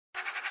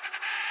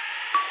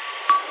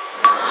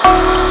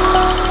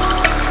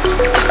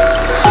Hi,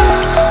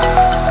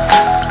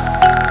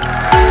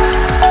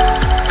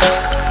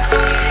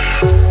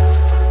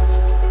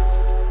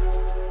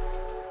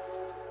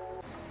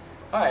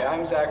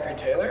 I'm Zachary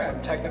Taylor. I'm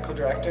Technical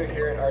Director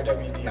here at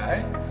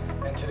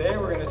RWDI, and today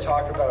we're going to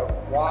talk about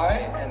why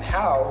and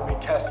how we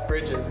test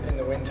bridges in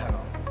the wind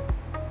tunnel.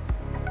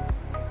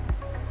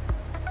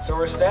 So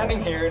we're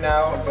standing here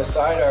now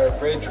beside our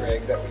bridge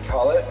rig that we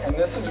call it, and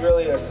this is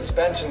really a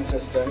suspension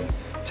system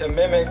to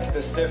mimic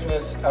the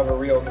stiffness of a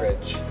real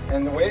bridge.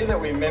 And the way that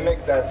we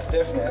mimic that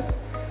stiffness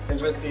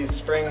is with these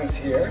springs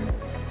here.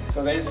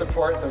 So they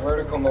support the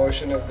vertical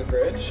motion of the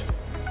bridge.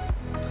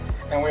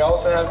 And we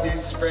also have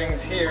these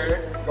springs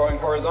here going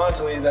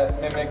horizontally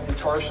that mimic the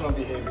torsional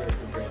behavior of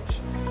the bridge.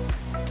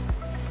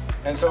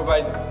 And so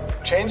by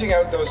changing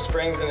out those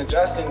springs and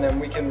adjusting them,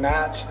 we can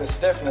match the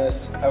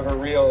stiffness of a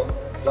real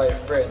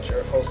life bridge or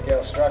a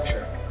full-scale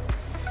structure.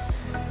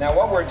 Now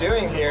what we're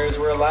doing here is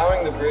we're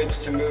allowing the bridge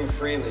to move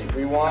freely.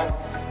 We want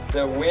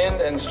the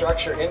wind and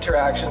structure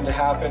interaction to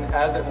happen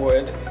as it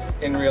would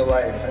in real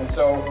life. And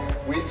so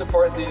we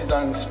support these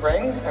on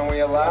springs, and we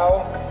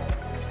allow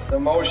the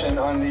motion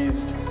on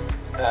these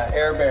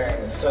air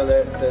bearings so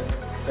that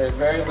there's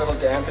very little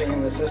damping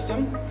in the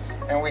system,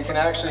 and we can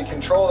actually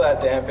control that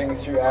damping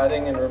through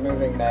adding and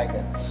removing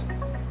magnets.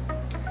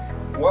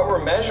 What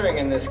we're measuring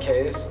in this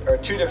case are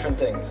two different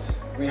things.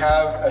 We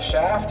have a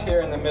shaft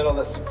here in the middle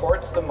that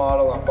supports the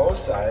model on both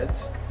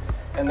sides,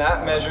 and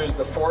that measures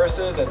the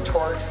forces and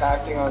torques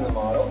acting on the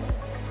model,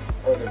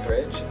 or the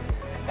bridge.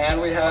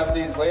 And we have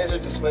these laser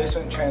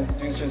displacement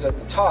transducers at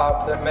the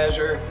top that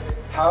measure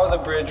how the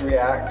bridge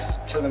reacts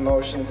to the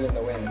motions in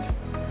the wind.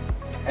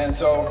 And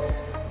so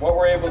what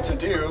we're able to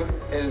do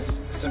is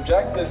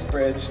subject this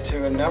bridge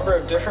to a number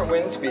of different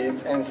wind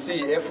speeds and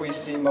see if we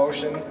see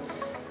motion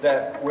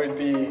that would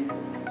be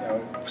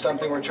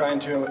something we're trying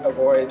to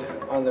avoid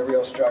on the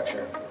real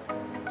structure.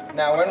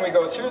 Now when we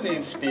go through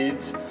these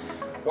speeds,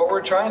 what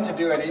we're trying to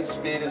do at each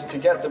speed is to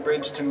get the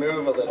bridge to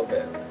move a little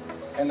bit.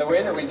 And the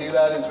way that we do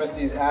that is with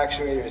these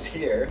actuators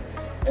here,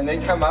 and they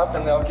come up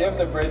and they'll give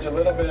the bridge a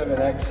little bit of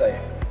an excite.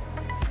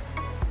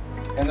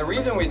 And the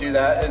reason we do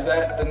that is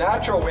that the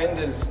natural wind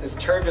is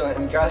turbulent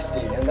and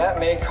gusty, and that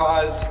may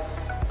cause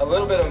a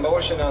little bit of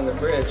motion on the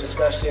bridge,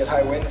 especially at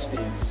high wind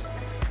speeds.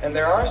 And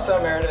there are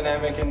some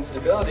aerodynamic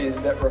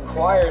instabilities that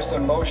require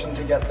some motion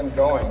to get them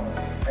going.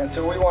 And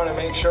so we want to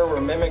make sure we're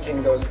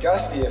mimicking those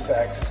gusty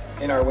effects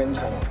in our wind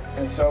tunnel.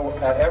 And so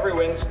at every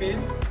wind speed,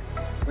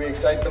 we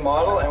excite the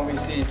model and we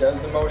see,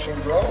 does the motion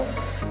grow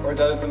or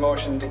does the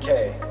motion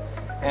decay?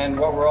 And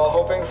what we're all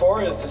hoping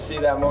for is to see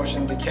that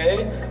motion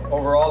decay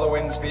over all the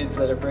wind speeds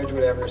that a bridge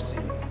would ever see.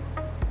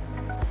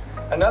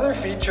 Another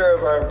feature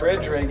of our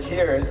bridge rig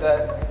here is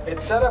that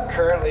it's set up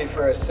currently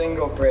for a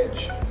single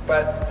bridge,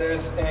 but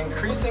there's an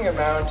increasing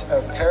amount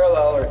of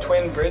parallel or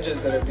twin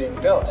bridges that are being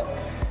built.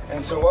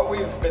 And so what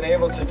we've been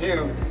able to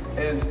do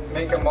is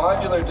make a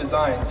modular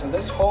design. So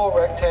this whole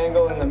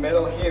rectangle in the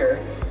middle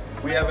here,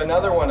 we have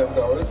another one of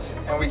those,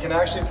 and we can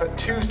actually put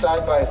two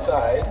side by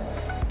side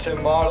to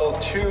model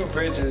two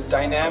bridges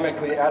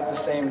dynamically at the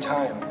same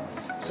time.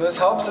 So this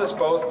helps us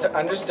both to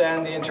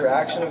understand the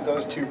interaction of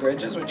those two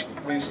bridges, which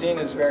we've seen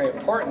is very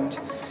important,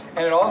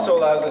 and it also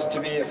allows us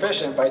to be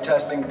efficient by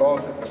testing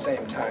both at the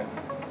same time.